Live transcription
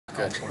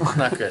good.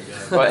 Not good.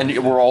 Well, and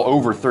we're all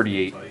over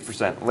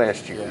 38%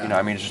 last year. You know,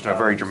 I mean, it's just a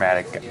very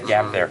dramatic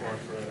gap there.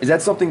 Is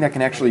that something that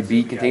can actually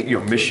be contagious? You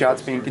know, missed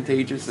shots being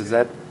contagious? Is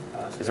there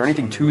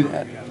anything to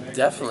that?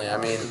 Definitely. I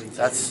mean,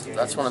 that's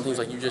one of the things,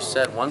 like you just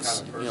said.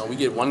 Once we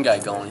get one guy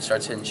going, he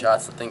starts hitting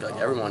shots. I think like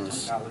everyone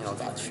just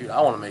thought, shoot,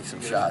 I want to make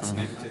some shots.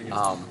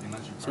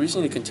 So we just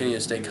need to continue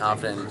to stay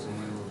confident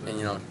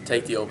and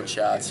take the open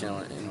shots,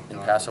 and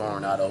pass it when we're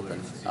not open.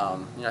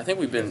 I think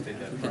we've been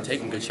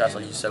taking good shots,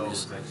 like you said. We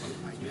just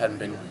hadn't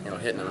been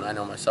hitting them. And I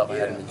know myself, I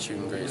hadn't been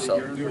shooting great. So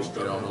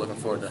we're looking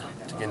forward to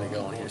getting it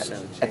going here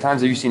soon. At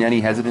times, have you seen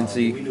any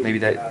hesitancy? Maybe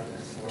that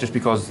just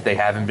because they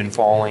haven't been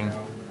falling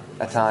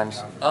at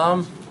times.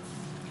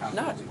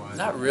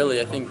 Not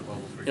really. I think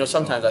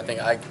sometimes I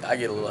think I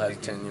get a little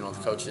hesitant. The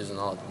coaches and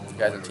all the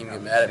guys on the team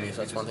get mad at me, so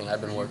that's one thing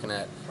I've been working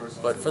at.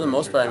 But for the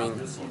most part, I mean,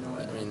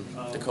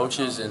 the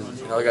coaches and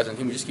the guys on the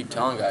team, we just keep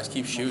telling guys,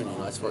 keep shooting.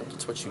 That's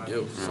what you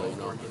do. So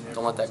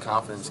don't let that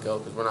confidence go,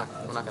 because we're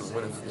not going to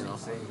win if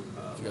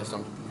you guys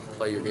don't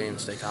play your game and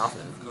stay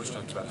confident.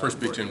 First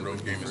Big Ten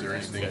road game, is there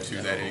anything to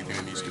that, anything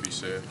that needs to be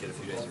said?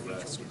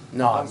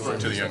 No, I mean,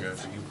 to the young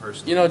guys.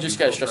 Just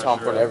gotta stress how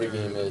important every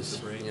game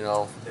is.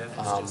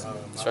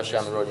 Especially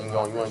on the road. You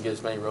want to get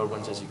as many road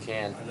wins as you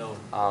can.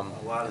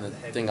 And the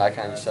thing I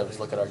kind of just said was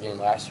look at our game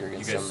last year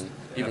against them. And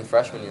even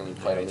freshman year when we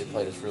played them, they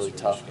played us really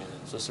tough.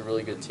 So it's a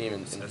really good team,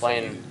 and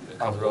playing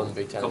on the road in the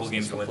Big Ten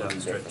is completely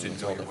different.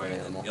 It's a whole different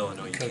animal.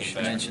 Coach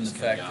mentioned the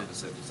fact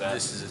that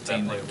this is a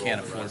team that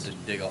can't afford to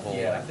dig a hole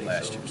like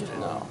last year.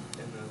 No.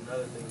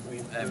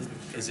 And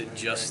is it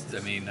just,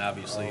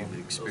 obviously the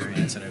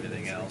experience and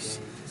everything else,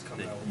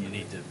 that you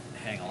need to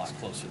hang a lot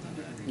closer than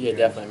that? Yeah,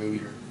 definitely.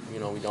 We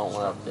don't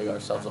want to dig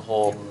ourselves a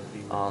hole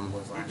with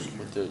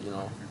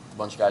a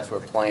bunch of guys who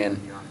are playing,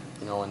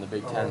 in the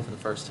Big Ten for the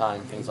first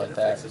time, things like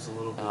that.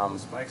 And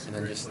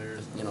then just,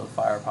 the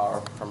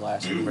firepower from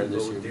last year compared to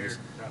this year, because,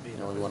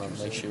 we want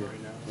to make sure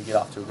we get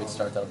off to a good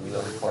start. That'll be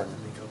really important.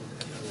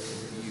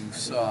 You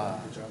saw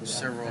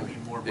several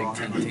Big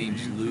Ten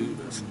teams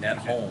lose at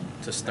home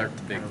to start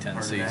the Big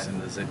Ten season.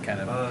 Does it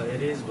kind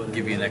of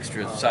give you an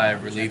extra sigh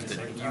of relief that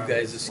you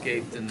guys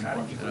escaped? And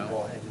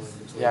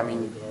Yeah,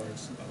 the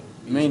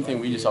main thing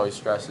we just always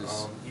stress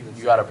is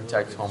you got to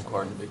protect home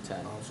court in the Big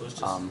Ten.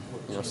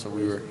 So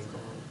we were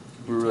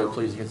really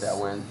pleased to get that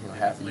win.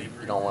 Happy.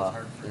 You don't want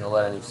to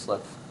let any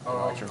slip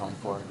at your home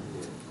court.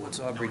 What's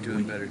Aubrey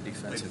doing better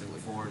defensively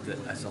that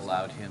has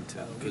allowed him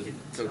to? Because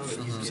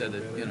Coach said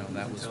that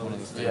that was one of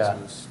the things that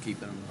was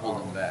keeping him,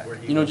 holding him back.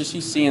 Just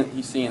he's seeing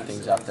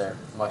things out there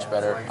much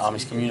better.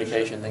 His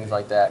communication, things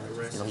like that.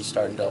 He's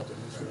starting to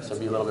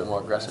be a little bit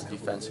more aggressive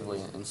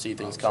defensively and see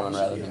things coming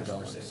rather than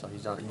going. So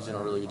he's done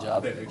a really good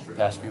job the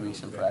past few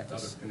weeks in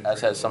practice,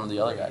 as has some of the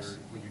other guys.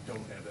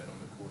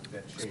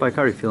 Spike,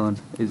 how are you feeling?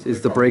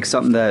 Is the break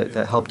something that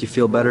helped you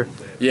feel better?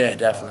 Yeah,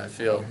 definitely. I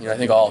feel, I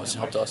think all of us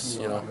helped us,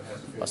 we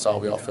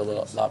all feel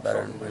a lot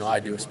better, and, I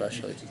do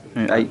especially.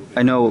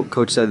 I know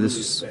Coach said this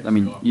was,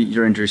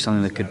 your injury is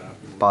something that could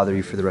bother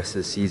you for the rest of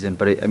the season,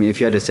 but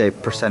if you had to say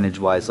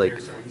percentage-wise,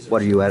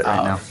 what are you at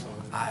right now?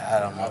 I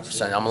don't know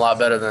percentage. I'm a lot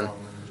better than,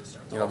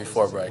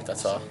 before break,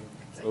 that's all.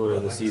 Earlier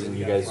in the season,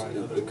 you guys,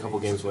 a couple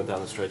games went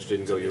down the stretch,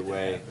 didn't go your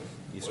way.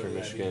 Eastern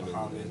Michigan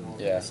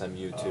and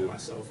SMU too.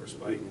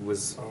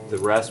 Was the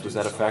rest, was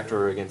that a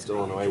factor against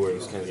Illinois where it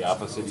was kind of the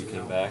opposite? You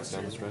came back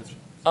down the stretch?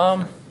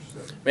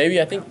 Maybe.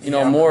 I think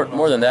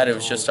more than that, it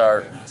was just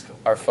our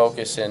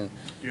focus, and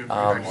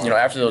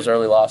after those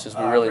early losses,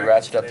 we really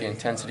ratcheted up the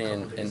intensity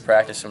in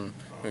practice, and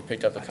we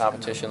picked up the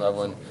competition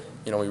level, and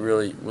we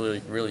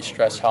really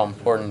stressed how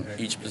important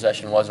each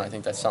possession was, and I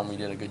think that's something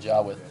we did a good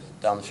job with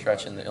down the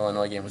stretch. And the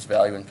Illinois game was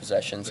valuing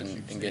possessions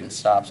and getting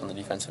stops on the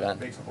defensive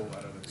end.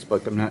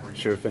 Spike, I'm not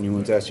sure if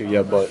anyone's asked you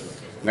yet, but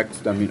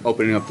next,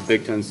 opening up the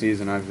Big Ten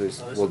season,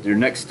 obviously, your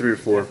next 3 or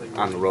 4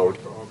 on the road.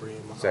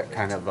 Is that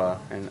kind of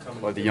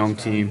or the young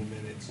team,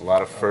 a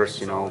lot of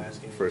first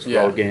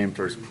road game,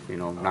 first the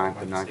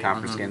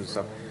non-conference games and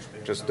stuff.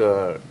 Just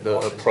the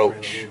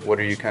approach. What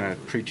are you kind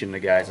of preaching to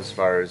guys as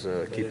far as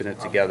keeping it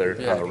together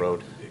on the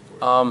road?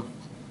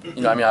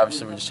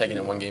 Obviously we're just taking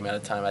it one game at a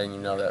time. I didn't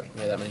even know that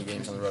we had that many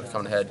games on the road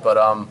coming ahead.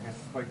 But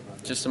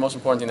just the most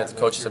important thing that the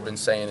coaches have been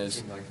saying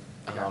is,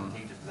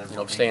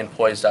 staying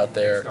poised out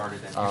there,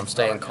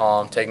 staying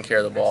calm, taking care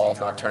of the ball,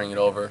 not turning it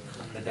over.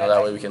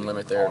 That way we can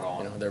limit their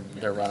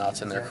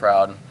runouts in their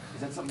crowd and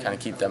kind of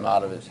keep them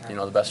out of it,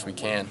 the best we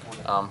can.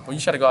 We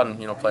just got to go out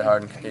and play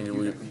hard and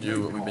continue to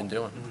do what we've been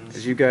doing.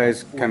 As you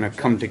guys kind of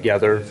come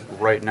together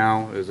right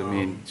now,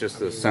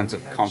 just a sense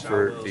of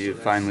comfort? Do you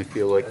finally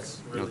feel like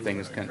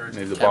things can,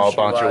 maybe the ball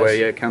bounce your way?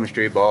 Yeah,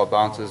 chemistry, ball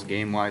bounces,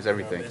 game-wise,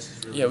 everything.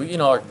 Yeah,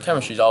 our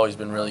chemistry's always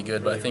been really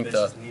good, but I think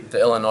the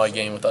Illinois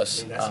game with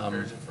us,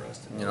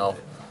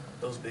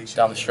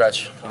 down the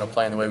stretch,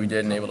 playing the way we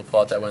did and able to pull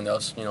out that win, that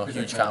was, a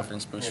huge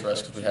confidence boost for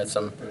us because we had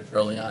some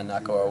early on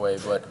not go our way.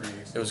 But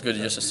it was good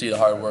to see the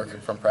hard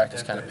work from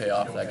practice kind of pay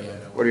off that game.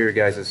 What are your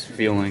guys'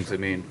 feelings?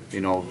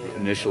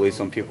 Initially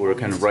some people were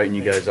kind of writing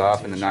you guys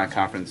off in the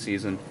non-conference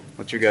season.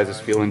 what's your guys'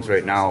 feelings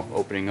right now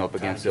opening up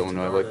against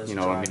Illinois? Like, you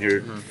know, I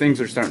mean,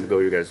 things are starting to go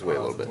your guys' way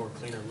a little bit.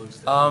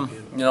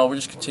 You know, we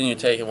just continue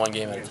to take it one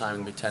game at a time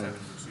in the Big Ten.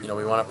 You know,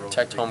 we want to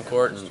protect home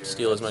court and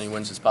steal as many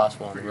wins as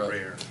possible on the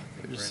road.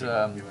 There's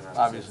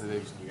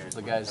obviously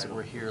the guys that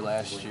were here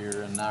last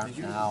year and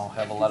now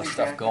have a lot of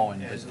stuff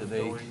going. But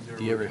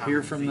do you ever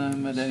hear from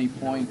them at any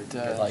point?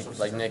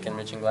 Like Nick and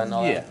Mitch and Glenn and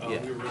all that?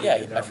 Yeah.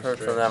 Yeah, I've heard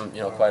from them,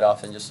 you know, quite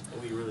often. Just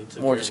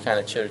more just kind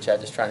of chitter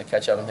chat, just trying to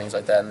catch up and things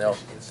like that. And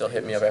they'll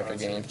hit me up after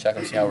games, check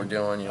and see how we're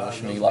doing. You know,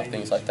 wish me luck,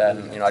 things like that.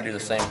 And you know, I do the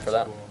same for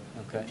them.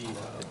 Okay.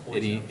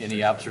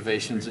 Any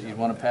observations that you'd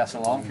want to pass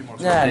along?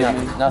 Nah,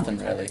 nothing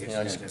really. You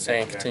know, just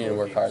saying continue to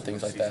work hard,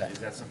 things like that.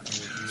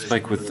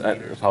 Spike, with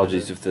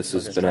apologies if this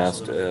has been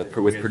asked,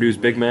 with Purdue's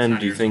big men,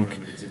 do you think?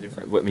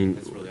 I mean,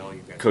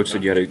 Coach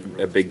said you had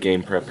a big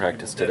game prep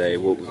practice today.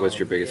 What's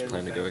your biggest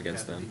plan to go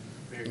against them?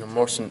 You know,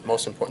 most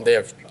important. They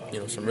have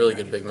some really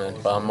good big men.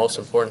 But most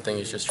important thing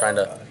is just trying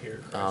to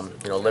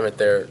limit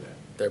their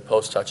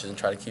post touches and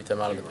try to keep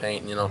them out of the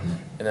paint. You know,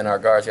 and then our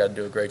guards got to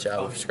do a great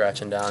job of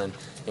scratching down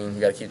and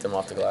we got to keep them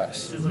off the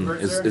glass.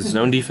 Is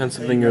zone defense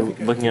something you're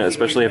looking at,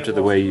 especially after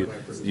the way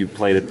you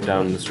played it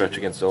down the stretch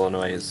against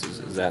Illinois?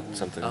 Is that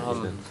something?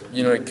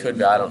 You know, it could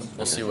be.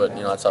 We'll see what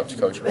that's up to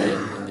Coach B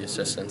and the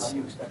assistants.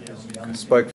 Spike.